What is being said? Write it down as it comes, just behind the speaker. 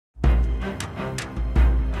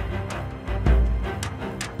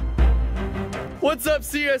What's up,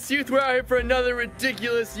 CS Youth? We're out here for another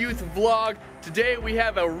ridiculous youth vlog. Today we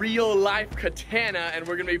have a real life katana and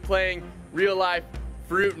we're gonna be playing real life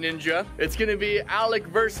Fruit Ninja. It's gonna be Alec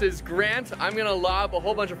versus Grant. I'm gonna lob a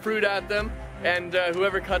whole bunch of fruit at them and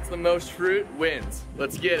whoever cuts the most fruit wins.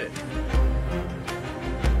 Let's get it.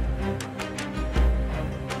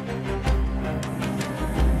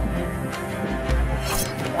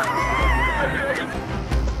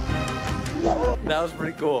 That was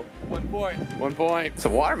pretty cool. 1 point. 1 point. It's a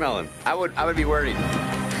watermelon. I would be worried.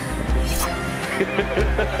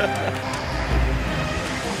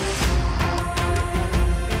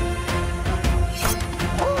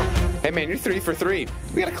 Hey man, you're 3 for 3.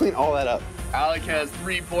 We gotta clean all that up. Alec has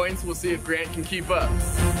 3 points. We'll see if Grant can keep up.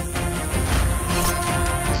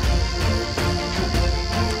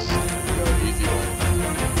 Easy one.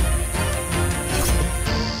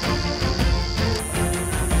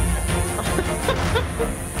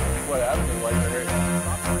 What happened? Like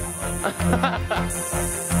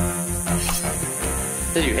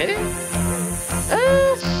Did you hit it?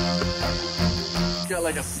 It's got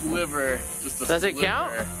like a sliver. Just a Does it sliver.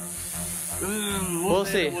 count? We'll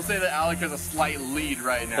see. We'll say that Alec has a slight lead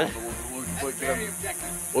right now. So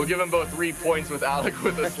we'll give him both 3 points with Alec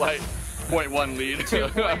with a slight 0.1 lead.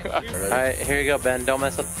 Alright, here you go, Ben. Don't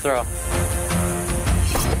mess up the throw.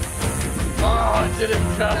 Oh, it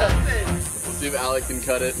didn't cut. We'll see if Alec can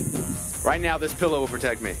cut it. Right now, this pillow will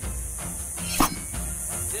protect me.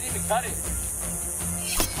 Didn't even cut it.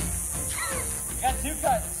 You got 2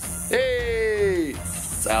 cuts. Hey!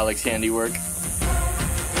 It's Alec's handiwork.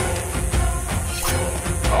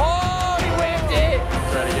 Oh, he whipped it!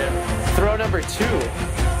 Try it again. Throw number 2.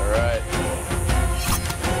 Alright.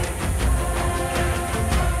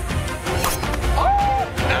 Oh!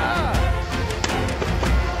 Ah!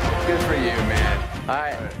 Good for you, man.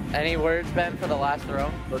 Alright, any words, Ben, for the last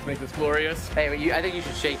throw? Let's make this glorious. Hey, I think you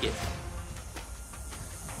should shake it.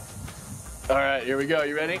 Alright, here we go.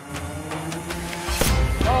 You ready?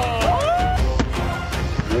 Oh!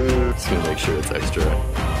 Just gonna make sure it's extra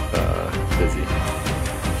busy.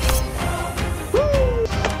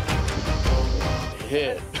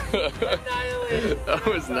 Hit. That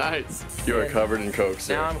was nice. You are covered in Coke,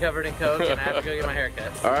 sir. Now I'm covered in Coke and I have to go get my hair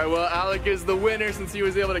cut. Alright, well, Alec is the winner since he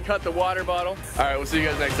was able to cut the water bottle. Alright, we'll see you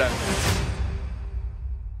guys next time.